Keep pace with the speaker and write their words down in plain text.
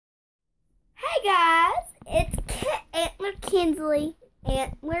Hey guys, it's Antler Kenzie,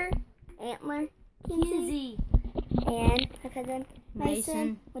 Kenzie, and my cousin Mason,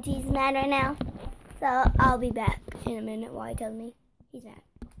 Mason. which he's mad right now. So I'll be back in a minute while he tells me he's mad.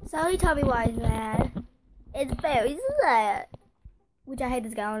 So he told me why he's mad. It's very sad. Which I hate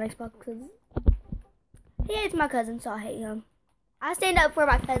this guy on Xbox because he hates my cousin, so I hate him. I stand up for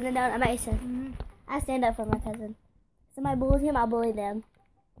my cousin, don't I, Mason? I stand up for my cousin. Somebody bullies him, I'll bully them.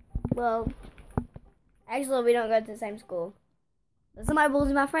 Well, actually, we don't go to the same school. If somebody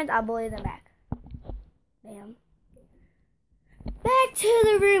bullies my friends, I'll bully them back. Bam. Back to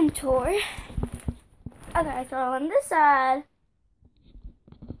the room tour. Okay, so on this side,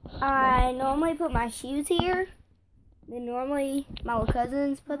 I normally put my shoes here. Then normally my little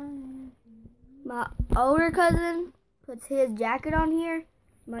cousins put, my older cousin puts his jacket on here.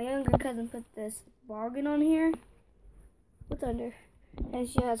 My younger cousin puts this bargain on here. What's under? And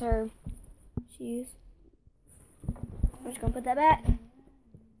she has her shoes. I'm just gonna put that back.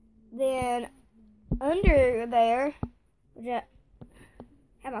 Then under there, which I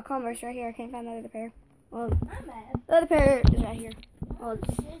have my Converse right here. I can't find the other pair. Well, the other pair is right here. Well,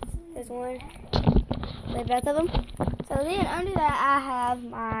 this one. There's both of them. So then under that, I have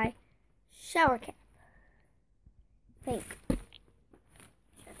my shower cap. Pink.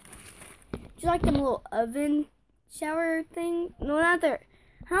 Just like them little oven shower thing. No, not there.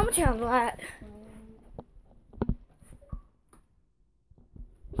 How much on that?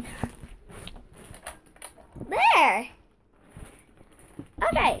 There.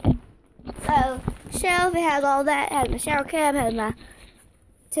 Okay. So shelf, it has all that. It has my shower cap. It has my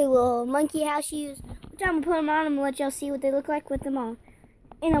two little monkey house shoes. Which I'm gonna put them on and let y'all see what they look like with them on.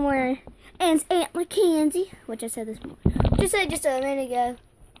 And I'm wearing, and it's Antler Kenzie, which I said this morning. Just said just a minute ago.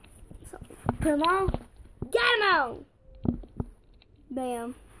 So put them on. Got them on.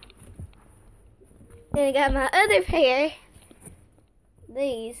 Bam. Then I got my other pair.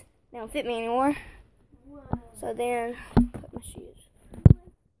 These don't fit me anymore. So then put my shoes.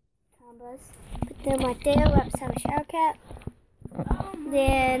 Combos. Put them right there, right beside my shower cap.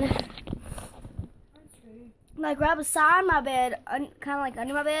 Then like right beside my bed, kind of like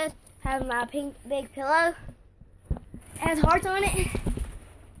under my bed, have my pink big pillow. It has hearts on it.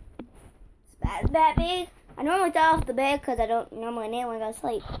 It's that big. I normally throw off the bed because I don't normally nail when I go to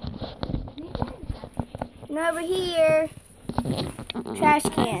sleep. And over here, trash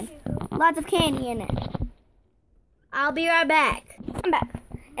can. Lots of candy in it. I'll be right back. I'm back.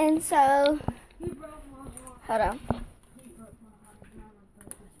 And so, hold on.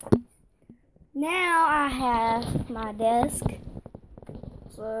 Now I have my desk.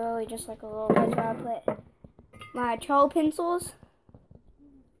 It's literally just like a little place where I put my troll pencils.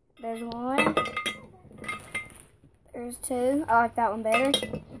 There's one. There's two. I like that one better.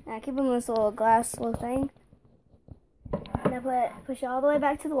 And I keep them in this little glass little thing. And I push it all the way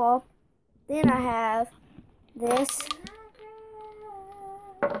back to the wall. Then I have this.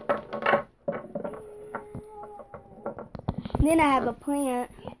 Then I have a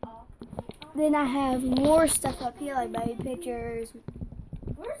plant. Then I have more stuff up here like baby pictures.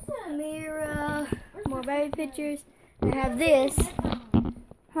 Where's the mirror? More baby pictures. I have this.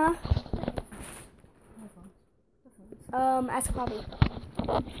 Huh? Ask Poppy.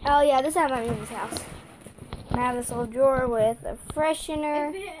 Oh yeah, this is at my room's house. I have this little drawer with a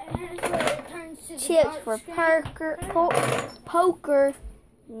freshener, chips for poker.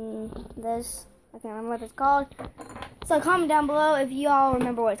 This, I can't remember what it's called. So comment down below if you all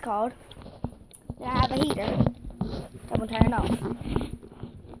remember what it's called. Then I have a heater. I'm gonna turn it off.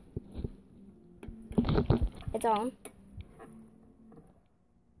 It's on.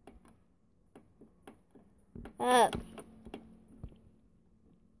 Up.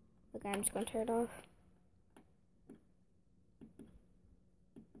 Okay, I'm just gonna turn it off.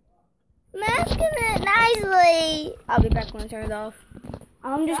 Masking it nicely. I'll be back when I turn it off.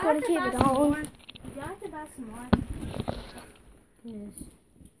 I'm just gonna keep it on. You have to buy some more. Yes.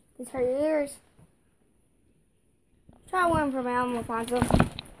 These are your ears. Try one for me. I'm gonna find some.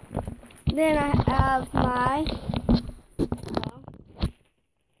 Then I have my.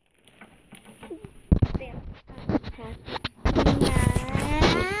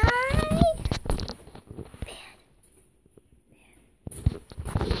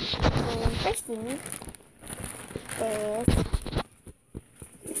 First thing is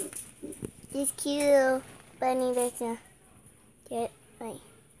this cute bunny. There's a get wait.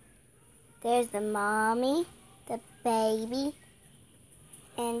 There's the mommy, the baby,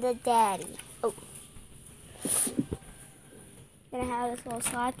 and the daddy. Oh. Then I have this little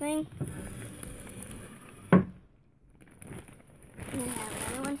slide thing. And I have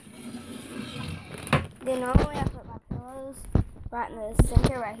another one. Then normally I put my pillows right in the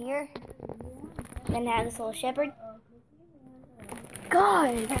center right here. Then I have this little shepherd.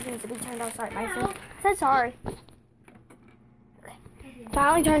 God, that needs to be turned off. Sorry, Mason. So sorry. Okay.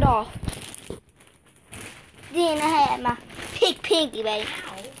 Finally turned off. Then I had my pinky, baby.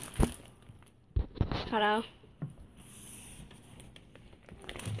 Hold on.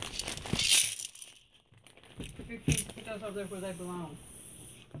 Put those over there where they belong.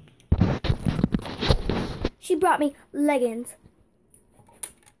 She brought me leggings.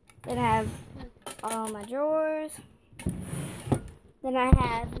 Then I have all my drawers. Then I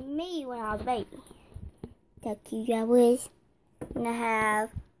have me when I was a baby. How cute I was. And I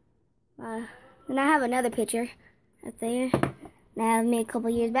have another picture up there. And I have me a couple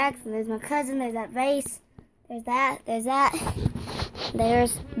years back. So there's my cousin. There's that vase. There's that. There's that.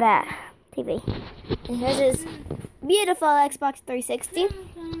 There's that TV. And here's his beautiful Xbox 360.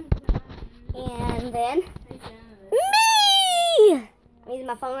 And then me! I'm using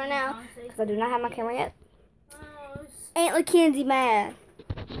my phone right now because I do not have my camera yet. Ain't Kenzie mad.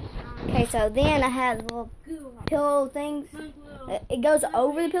 Okay, so then I have little pillow things. It goes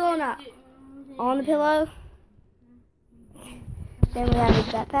over the pillow, not on the pillow. Then we have this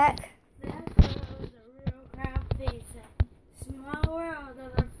backpack.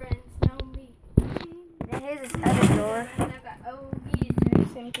 Then here's this other drawer.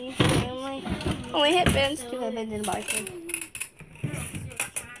 Empty family. Only headbands, 2 headbands in the bike.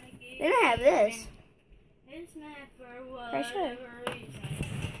 Then I have this. For sure.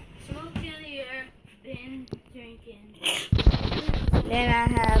 Then I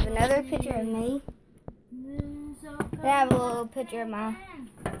have another picture of me. Then I have a little picture of my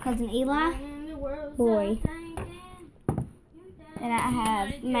cousin Eli. Boy. Then I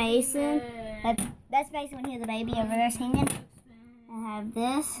have Mason. That's Mason when he was a baby over there singing. I have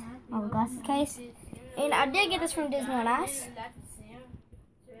this, my glasses case. And I did get this from Disney on Ice.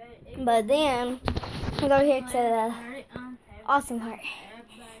 But then, we go here to the awesome part.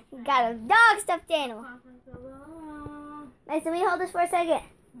 We got a dog stuffed animal. Mason, will you hold this for a second?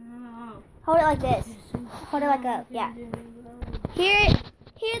 Hold it like this. Hold it like up, yeah. Here's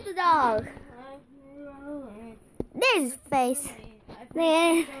the dog. There's his face.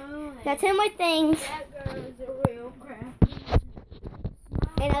 Then, got 2 more things.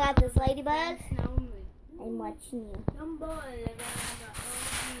 And I got this ladybug. I'm watching you.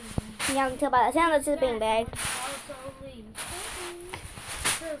 Y'all can tell by the sound, it's just a beanbag.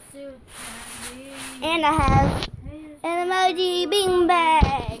 And I have an emoji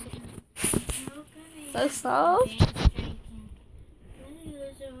beanbag. So soft.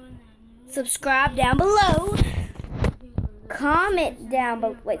 Subscribe down below. Comment down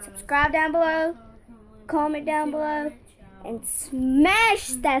below. Wait, subscribe down below. Comment down below. And smash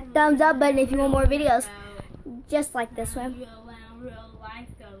that thumbs up button if you want more videos just like this one. Real life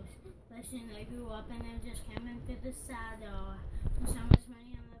goes. Listen, I grew up and I just came into the side door. So much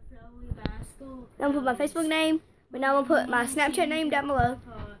money on the floor, we buy school. I'm gonna put my Facebook name, but now I'm gonna put my Snapchat name down below.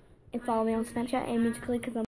 And follow me on Snapchat and Musically because I'm